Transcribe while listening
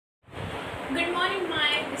Good morning,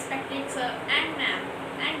 my respected sir and ma'am,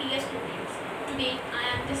 and dear students. Today, I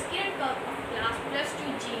am the scared girl of class plus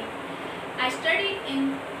 2G. I studied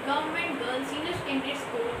in Government Girls Senior Secondary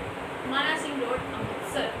School, Mana Singh Road,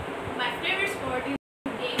 Amritsar. My favorite sport is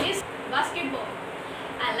game is basketball.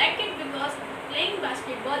 I like it because playing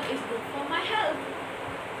basketball is good for my health.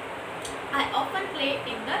 I often play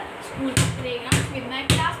in the school playgrounds with my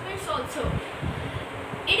classmates also.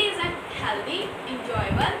 It is a healthy,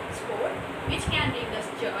 enjoyable sport which can bring us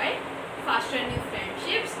joy, foster new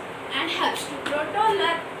friendships, and helps to grow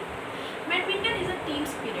taller. Badminton is a team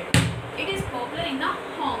spirit. It is popular in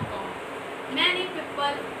Hong Kong. Many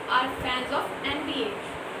people are fans of NBA.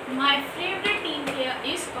 My favorite team player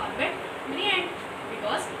is Corbett Bryant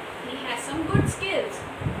because he has some good skills.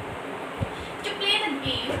 To play the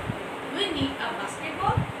game, we need a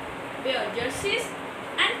basketball, wear jerseys,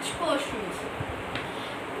 and sports shoes.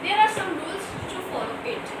 There are some rules to follow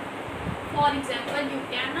it. For example, you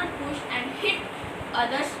cannot push and hit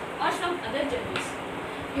others or some other judges.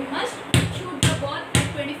 You must shoot the ball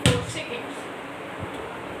at 24 seconds.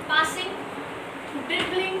 Passing,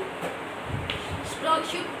 dribbling,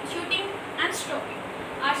 shooting and stopping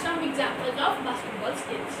are some examples of basketball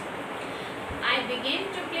skills. I began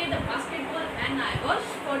to play the basketball when I was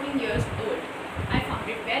 14 years old. I found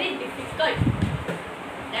it very difficult.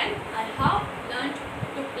 Then I have learned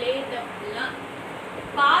to play the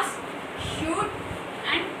pass, shoot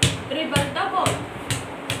and dribble the ball.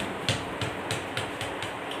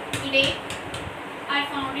 Today, I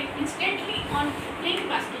found it instantly on playing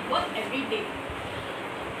basketball every day.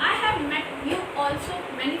 I have met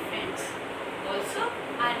many friends. Also,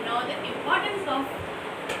 I know the importance of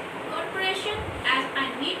cooperation as I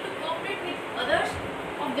need to cooperate with others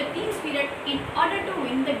of the team spirit in order to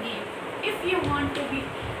win the game. If you want to be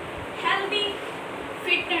healthy,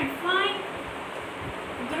 fit and fine,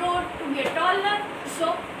 grow to be taller,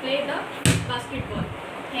 so play the basketball.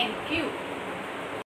 Thank you.